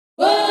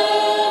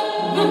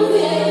Good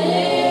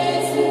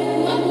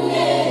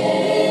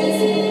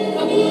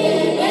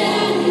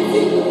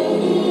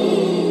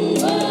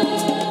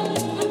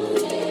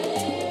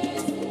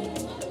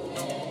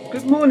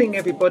morning,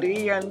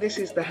 everybody, and this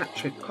is the Hat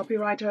Trick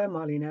copywriter,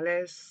 Marlene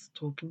Ellis,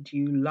 talking to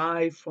you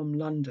live from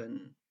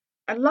London.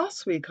 And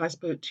last week I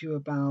spoke to you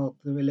about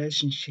the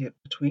relationship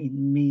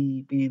between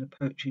me being a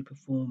poetry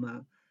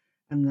performer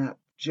and that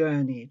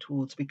journey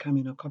towards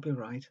becoming a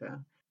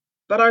copywriter.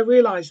 But I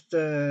realized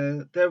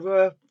there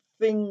were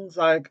things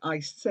I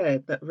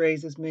said that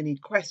raised as many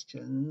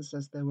questions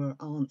as there were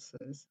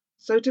answers.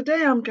 So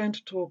today I'm going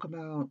to talk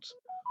about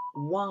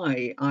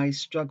why I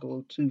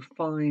struggled to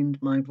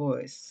find my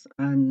voice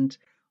and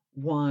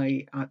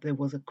why there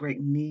was a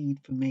great need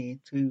for me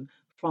to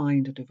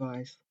find a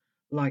device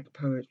like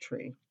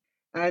poetry.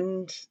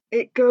 And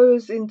it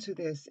goes into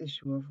this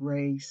issue of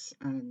race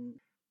and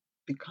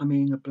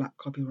becoming a Black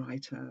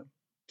copywriter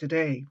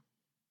today.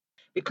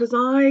 Because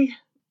I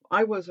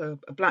was a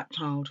Black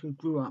child who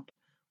grew up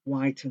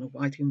white in a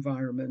white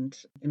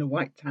environment, in a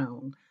white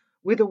town,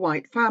 with a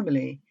white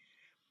family.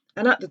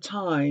 And at the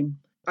time,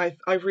 I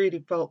really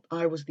felt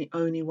I was the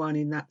only one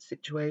in that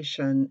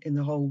situation in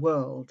the whole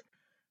world.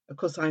 Of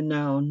course, I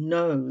now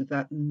know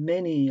that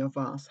many of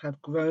us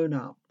have grown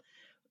up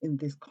in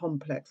this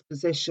complex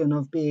position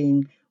of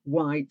being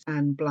white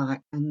and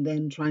Black and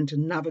then trying to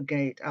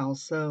navigate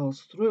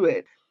ourselves through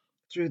it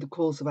through the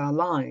course of our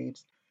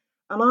lives.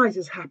 And I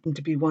just happened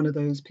to be one of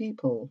those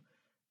people,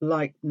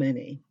 like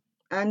many.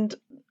 And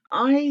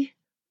I,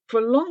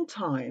 for a long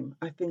time,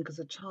 I think as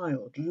a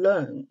child,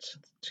 learnt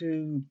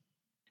to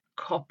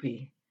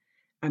copy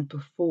and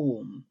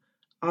perform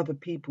other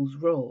people's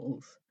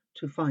roles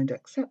to find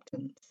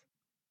acceptance.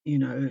 You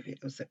know, if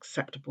it was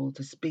acceptable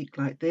to speak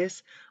like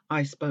this,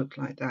 I spoke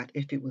like that.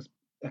 If it was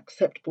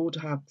acceptable to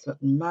have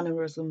certain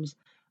mannerisms,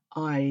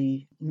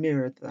 I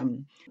mirrored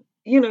them.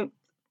 You know,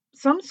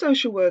 some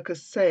social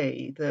workers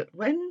say that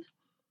when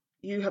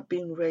you have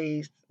been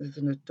raised as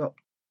an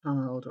adopted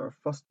child or a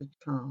foster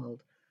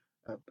child,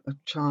 a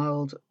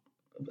child,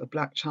 a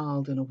Black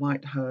child in a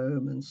white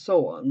home, and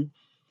so on,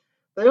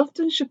 they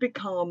often should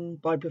become,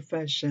 by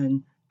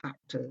profession,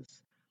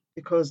 actors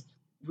because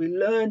we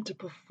learn to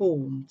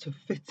perform, to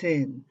fit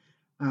in,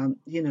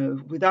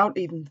 without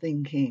even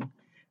thinking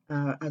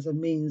as a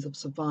means of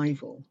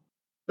survival.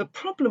 The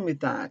problem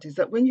with that is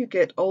that when you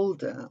get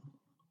older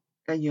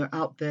and you're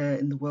out there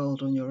in the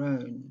world on your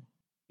own,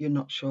 you're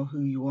not sure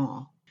who you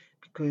are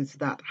because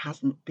that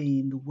hasn't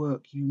been the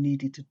work you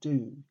needed to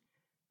do.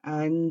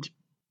 And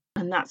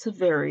and that's a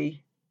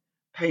very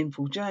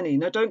painful journey.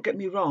 Now, don't get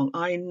me wrong,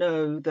 I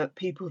know that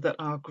people that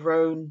are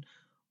grown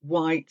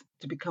white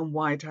to become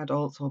white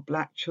adults or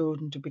Black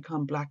children to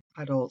become Black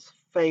adults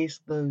face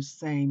those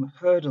same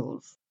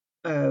hurdles.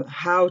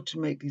 How to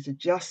make these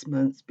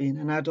adjustments, being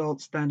an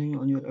adult, standing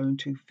on your own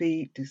 2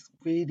 feet, is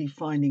really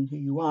finding who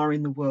you are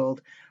in the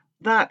world.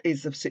 That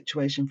is a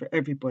situation for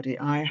everybody.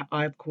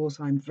 Of course,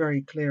 I'm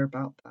very clear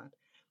about that.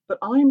 But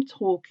I'm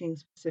talking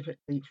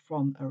specifically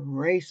from a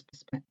race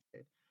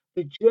perspective.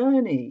 The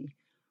journey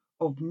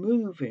of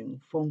moving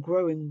from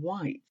growing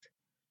white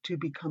to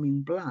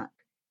becoming Black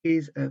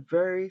is a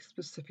very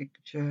specific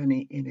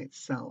journey in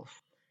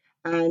itself.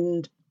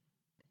 And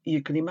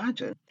you can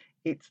imagine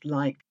it's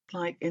like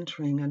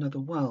entering another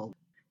world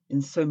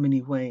in so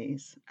many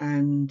ways.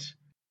 And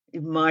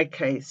in my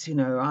case,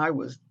 I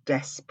was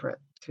desperate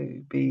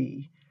to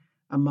be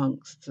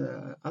amongst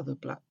other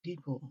Black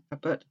people.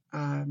 But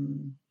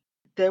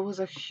there was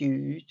a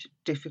huge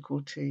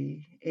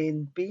difficulty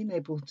in being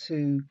able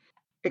to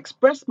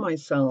express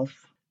myself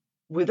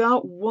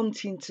without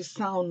wanting to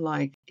sound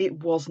like it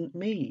wasn't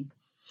me.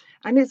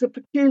 And it's a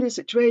peculiar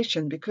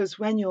situation because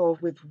when you're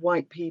with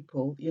white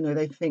people,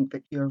 they think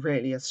that you're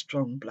really a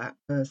strong Black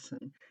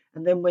person.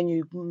 And then when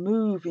you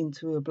move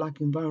into a Black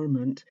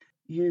environment,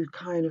 you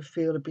kind of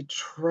feel a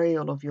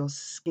betrayal of your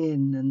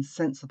skin and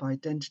sense of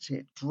identity.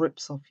 It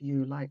drips off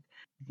you like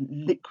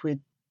liquid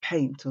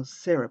paint or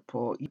syrup,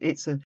 or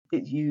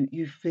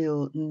you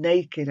feel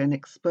naked and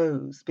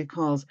exposed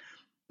because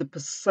the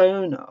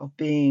persona of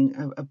being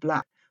a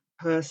Black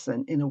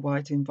person in a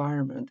white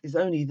environment is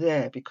only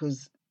there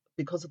because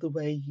of the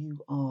way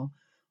you are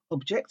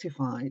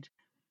objectified.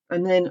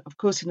 And then, of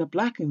course, in a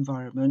Black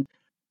environment,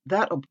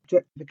 that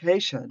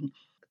objectification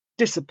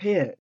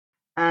disappears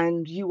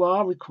and you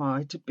are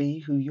required to be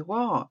who you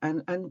are.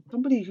 And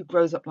somebody who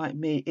grows up like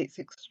me, it's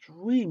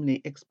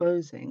extremely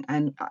exposing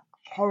and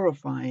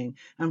horrifying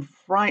and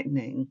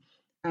frightening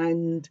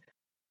and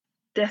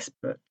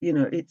desperate.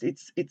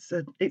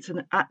 It's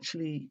an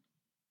actually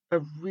a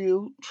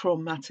real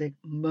traumatic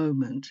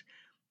moment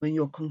when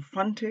you're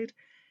confronted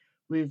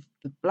with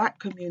the Black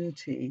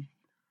community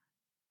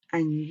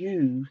and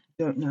you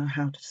don't know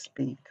how to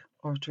speak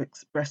or to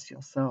express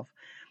yourself.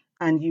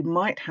 And you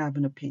might have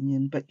an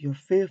opinion, but you're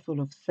fearful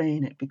of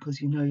saying it because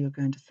you know you're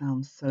going to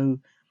sound so,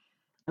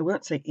 I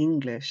won't say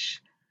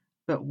English,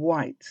 but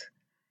white.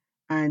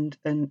 And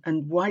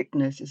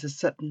whiteness is a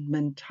certain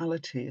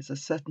mentality, is a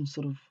certain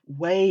sort of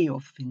way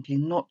of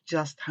thinking, not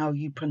just how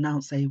you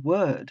pronounce a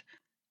word.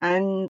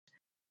 And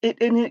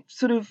it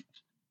sort of,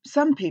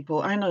 some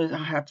people, I know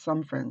I have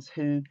some friends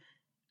who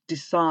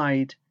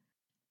decide,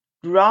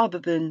 rather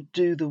than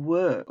do the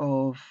work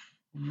of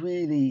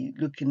really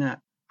looking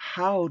at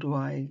how do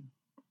I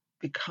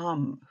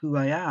become who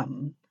I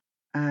am,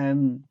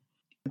 um,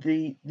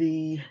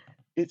 the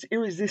it's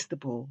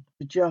irresistible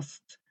to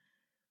just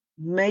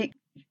make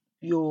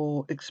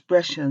your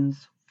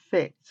expressions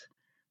fit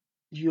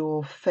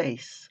your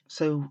face.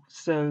 So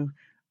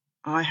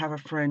I have a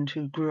friend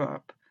who grew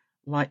up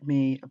like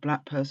me, a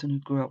black person who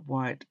grew up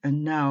white,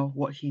 and now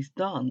what he's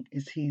done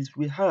is he's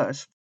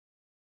rehearsed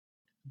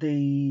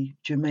the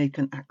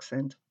Jamaican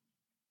accent.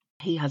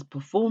 He has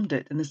performed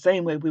it in the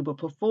same way we were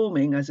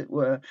performing, as it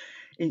were,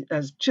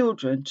 as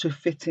children, to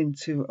fit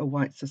into a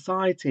white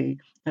society,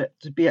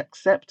 to be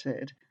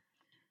accepted.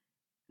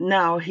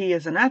 Now he,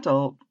 as an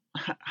adult,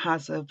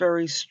 has a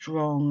very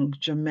strong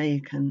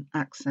Jamaican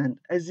accent,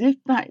 as if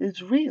that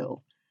is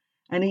real.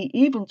 And he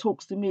even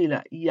talks to me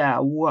like, yeah,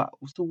 what?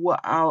 So what?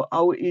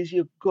 How it is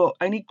you got?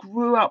 And he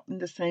grew up in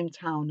the same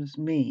town as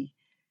me.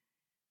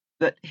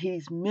 That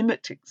he's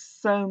mimicked it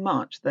so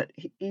much that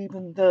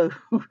even though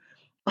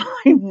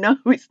I know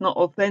it's not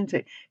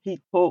authentic, he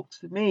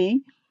talks to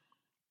me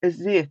as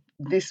if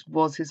this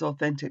was his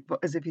authentic, but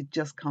as if he'd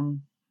just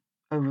come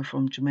over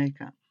from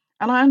Jamaica.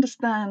 And I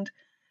understand.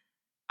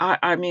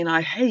 I mean,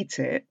 I hate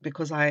it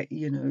because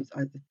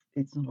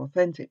it's not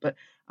authentic, but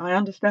I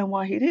understand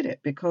why he did it,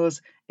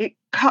 because it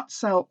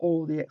cuts out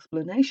all the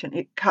explanation.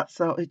 It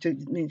cuts out, it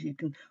just means you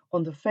can,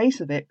 on the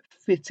face of it,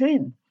 fit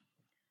in.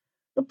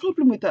 The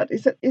problem with that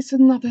is that it's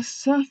another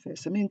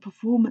surface. I mean,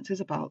 performance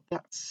is about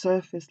that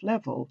surface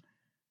level.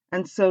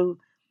 And so,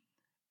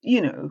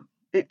 you know,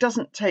 it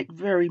doesn't take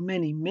very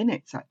many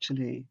minutes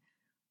actually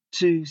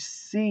to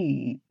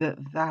see that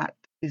that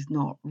is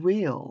not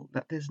real,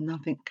 that there's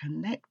nothing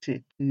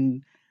connected to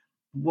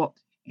what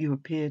you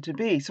appear to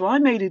be. So I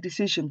made a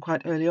decision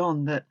quite early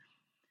on that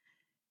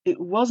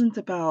it wasn't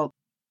about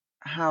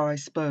how I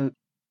spoke.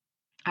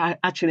 I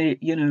actually,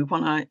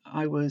 when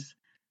I was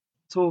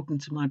talking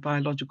to my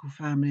biological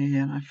family,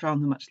 and I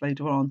found them much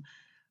later on,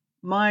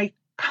 my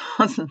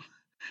cousin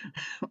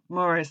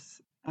Morris,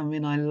 I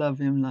mean, I love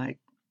him like,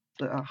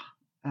 ugh,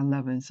 I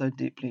love him so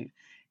deeply.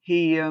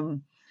 He,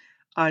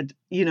 I'd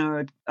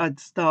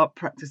start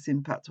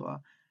practicing patois,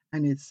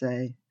 and he'd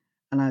say,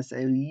 and I'd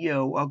say,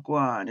 yo,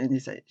 wagwan, and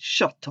he'd say,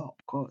 shut up,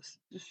 of course,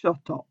 just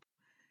shut up.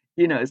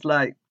 It's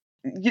like,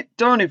 you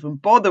don't even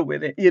bother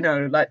with it,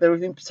 like there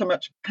was in so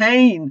much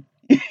pain,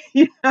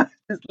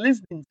 just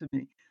listening to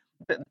me.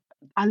 But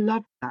I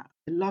love that.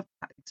 I love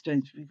that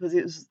exchange because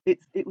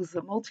it was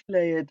a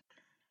multi-layered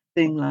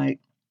thing. Like,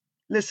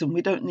 listen,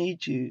 we don't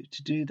need you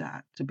to do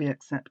that to be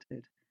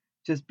accepted.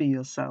 Just be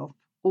yourself.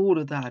 All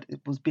of that,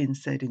 it was being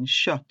said in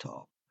shut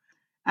up.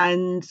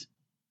 And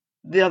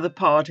the other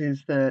part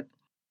is that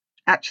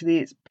actually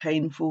it's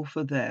painful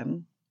for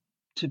them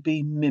to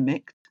be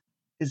mimicked,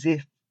 as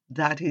if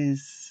that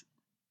is,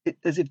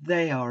 as if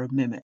they are a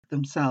mimic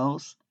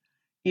themselves.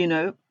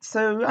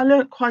 So I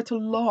learned quite a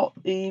lot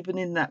even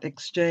in that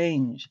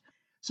exchange.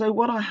 So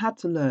what I had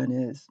to learn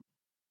is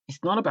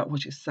it's not about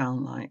what you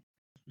sound like.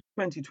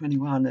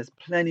 2021, there's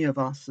plenty of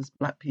us as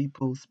black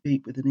people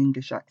speak with an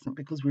English accent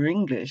because we're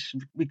English,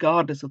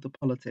 regardless of the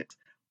politics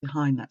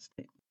behind that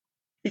statement.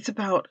 It's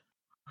about,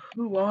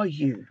 who are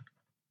you?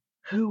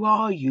 Who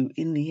are you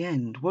in the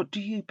end? What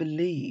do you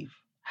believe?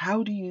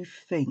 How do you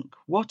think?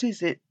 What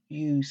is it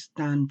you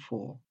stand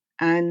for?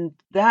 And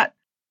that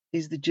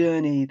is the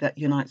journey that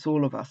unites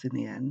all of us in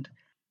the end.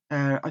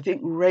 I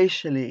think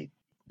racially,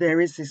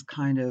 there is this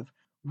kind of,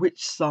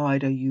 which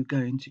side are you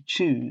going to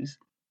choose?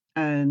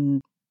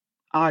 And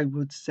I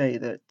would say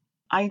that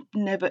I've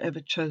never ever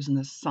chosen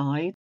a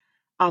side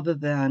other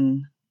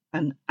than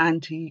an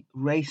anti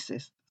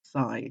racist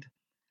side.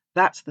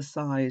 That's the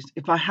side.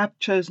 If I have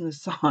chosen a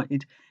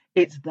side,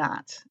 it's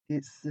that.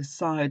 It's the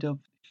side of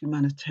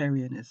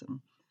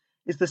humanitarianism.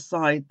 It's the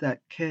side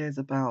that cares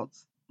about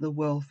the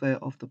welfare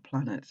of the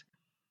planet.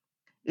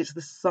 It's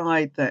the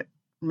side that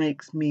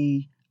makes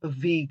me a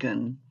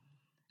vegan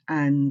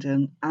and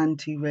an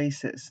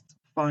anti-racist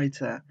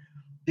fighter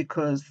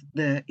because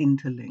they're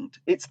interlinked.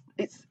 It's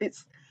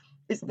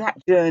that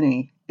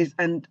journey is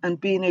and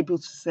being able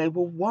to say,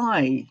 well,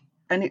 why?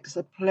 And it's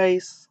a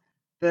place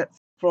that's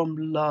from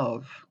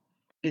love.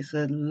 It's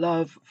a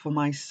love for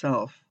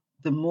myself.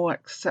 The more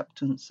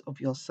acceptance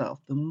of yourself,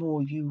 the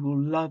more you will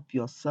love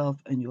yourself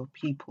and your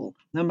people,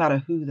 no matter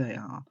who they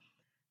are.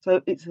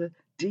 So it's a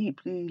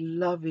deeply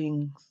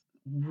loving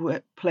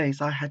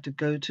place I had to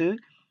go to.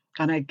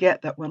 And I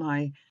get that when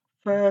I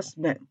first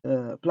met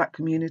the Black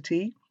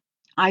community,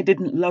 I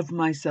didn't love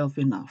myself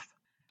enough.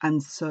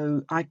 And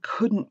so I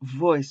couldn't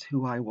voice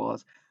who I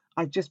was.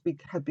 I just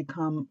had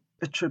become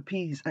a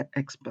trapeze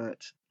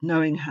expert,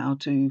 knowing how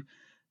to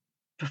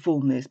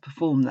perform this,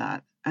 perform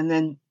that. And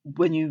then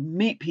when you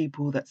meet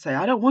people that say,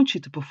 I don't want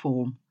you to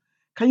perform,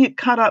 can you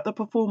cut out the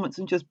performance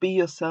and just be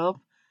yourself?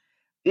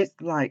 It's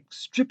like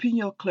stripping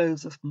your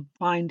clothes off and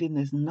finding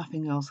there's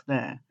nothing else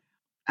there.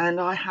 And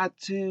I had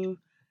to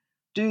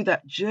do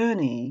that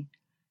journey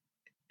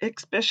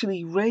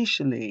especially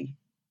racially,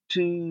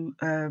 to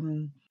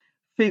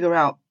figure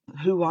out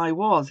who I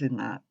was in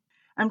that.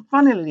 And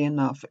funnily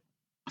enough,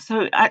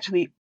 so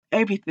actually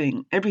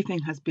everything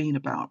has been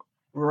about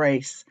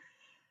race,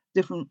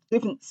 different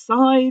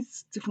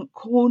sides, different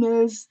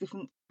corners,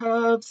 different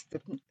curves,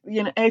 different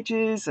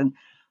edges, and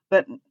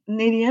but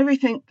nearly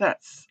everything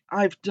that's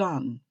I've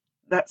done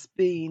that's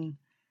been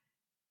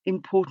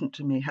important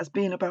to me has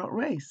been about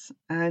race.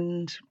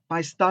 And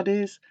my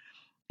studying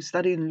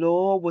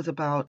law was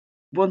about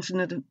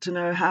wanting to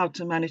know how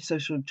to manage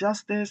social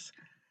justice.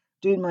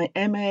 Doing my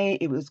MA,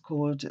 it was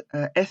called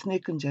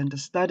Ethnic and Gender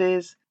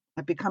Studies.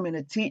 Becoming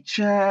a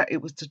teacher,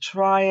 it was to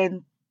try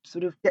and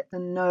sort of get to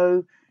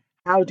know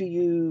how do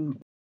you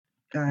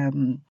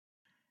um,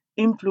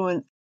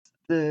 influence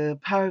the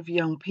power of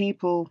young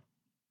people.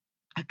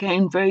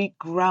 Again, very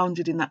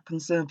grounded in that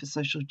concern for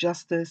social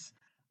justice.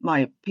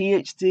 My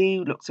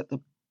PhD looked at the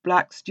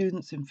Black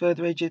students in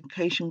further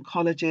education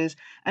colleges,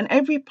 and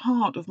every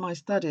part of my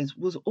studies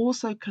was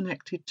also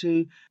connected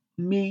to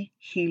me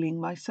healing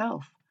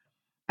myself.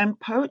 And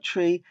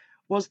poetry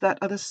was that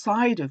other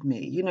side of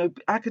me.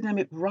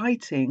 Academic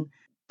writing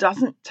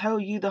doesn't tell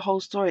you the whole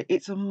story.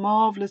 It's a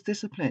marvelous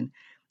discipline.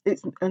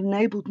 It's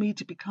enabled me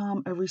to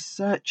become a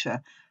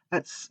researcher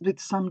with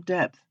some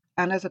depth.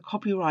 And as a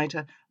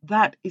copywriter,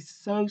 that is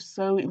so,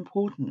 so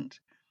important.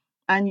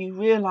 And you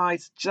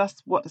realize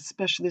just what a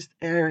specialist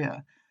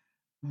area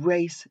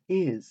race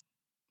is.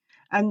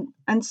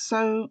 And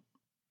so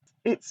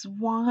it's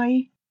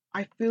why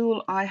I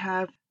feel I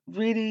have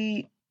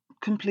really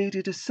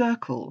completed a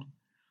circle,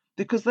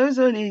 because those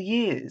earlier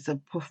years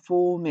of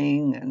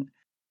performing and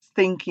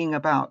thinking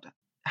about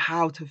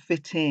how to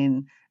fit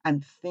in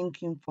and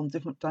thinking from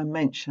different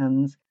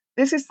dimensions,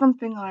 this is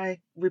something I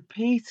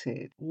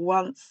repeated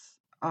once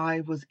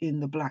I was in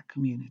the Black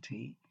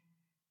community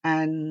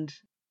and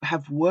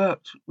have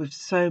worked with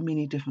so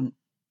many different,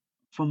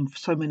 from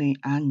so many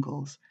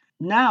angles.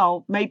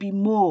 Now, maybe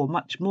more,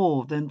 much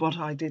more than what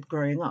I did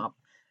growing up,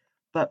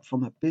 but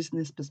from a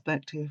business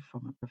perspective,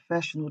 from a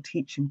professional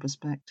teaching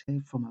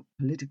perspective, from a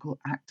political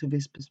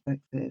activist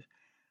perspective,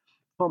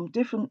 from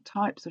different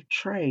types of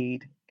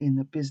trade in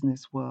the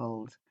business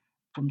world,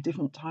 from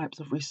different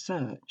types of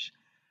research,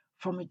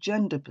 from a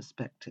gender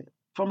perspective,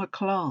 from a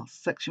class,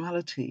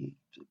 sexuality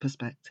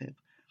perspective,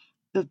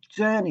 the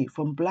journey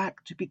from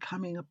Black to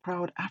becoming a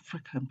proud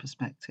African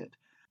perspective.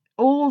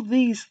 All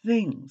these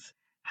things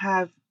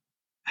have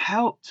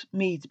helped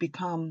me to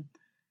become,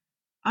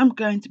 I'm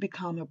going to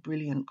become a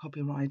brilliant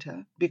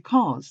copywriter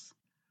because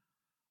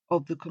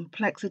of the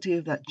complexity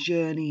of that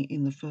journey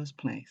in the first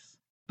place.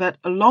 But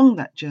along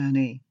that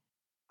journey,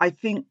 I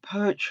think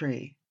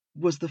poetry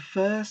was the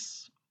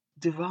first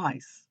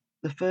device,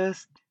 the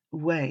first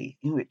way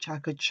in which I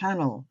could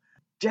channel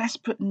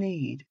desperate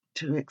need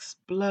to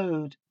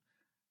explode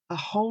a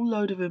whole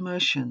load of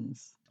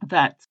emotions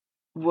that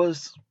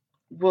was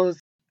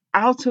was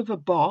out of a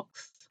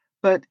box,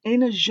 but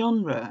in a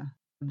genre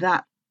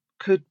that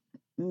could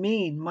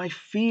mean my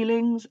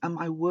feelings and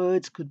my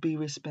words could be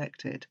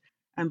respected.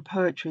 And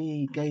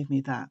poetry gave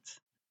me that.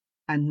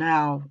 And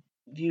now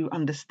you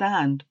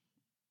understand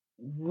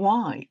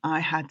why I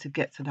had to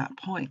get to that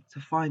point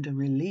to find a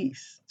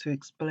release to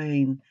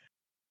explain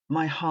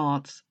my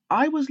heart.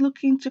 I was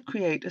looking to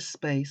create a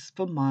space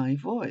for my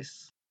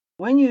voice.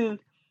 When you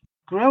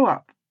grow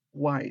up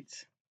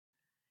white,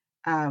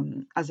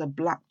 as a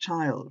Black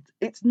child,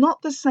 it's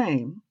not the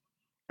same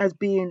as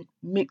being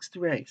mixed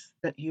race,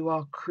 that you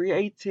are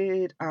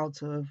created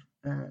out of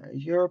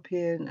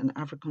European and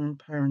African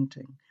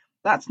parenting.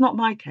 That's not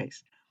my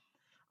case.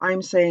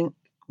 I'm saying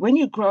when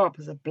you grow up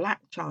as a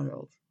Black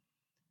child,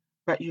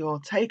 but you're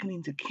taken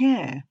into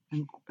care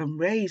and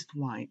raised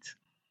white,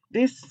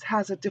 this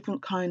has a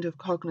different kind of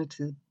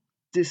cognitive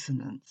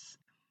dissonance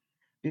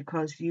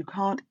because you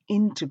can't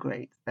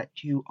integrate that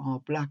you are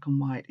Black and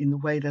white in the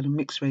way that a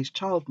mixed race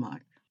child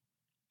might.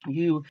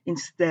 You're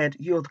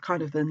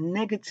kind of the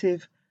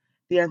negative,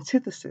 the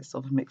antithesis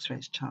of a mixed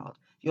race child.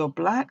 You're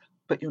Black,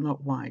 but you're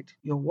not white.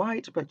 You're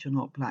white, but you're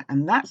not Black.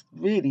 And that's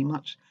really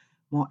much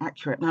more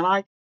accurate. And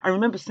I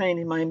remember saying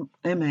in my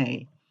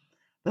MA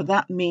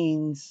that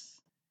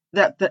means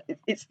that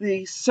it's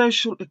the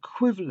social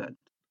equivalent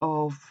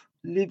of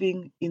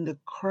living in the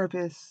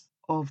crevice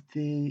of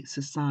the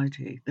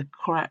society, the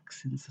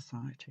cracks in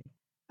society,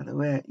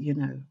 where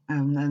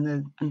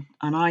and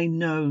I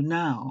know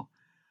now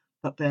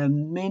that there are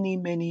many,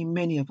 many,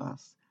 many of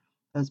us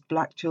as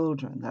Black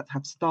children that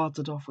have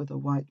started off with a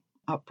white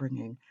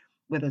upbringing,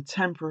 whether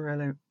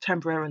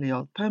temporarily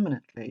or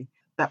permanently,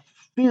 that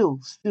feel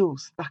still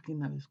stuck in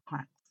those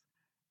cracks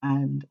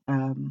and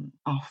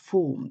are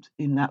formed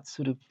in that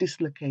sort of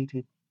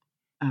dislocated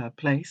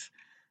place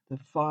to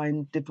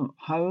find different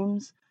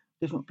homes,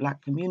 different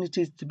Black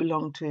communities to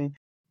belong to,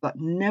 but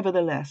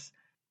nevertheless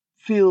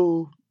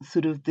feel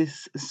sort of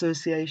this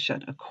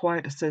association, a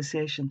quiet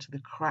association to the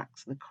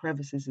cracks, the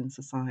crevices in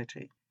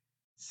society.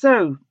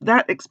 So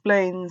that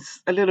explains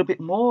a little bit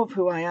more of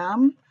who I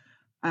am.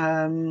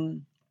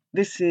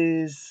 This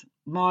is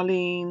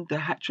Marlene, the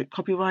Hat Trick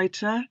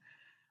copywriter.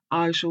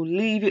 I shall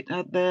leave it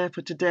out there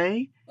for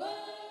today.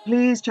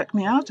 Please check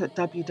me out at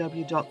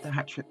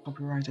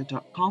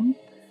www.thehattrickcopywriter.com,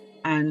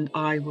 and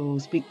I will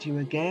speak to you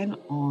again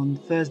on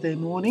Thursday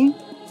morning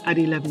at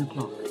 11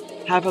 o'clock.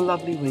 Have a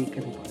lovely week,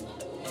 everybody.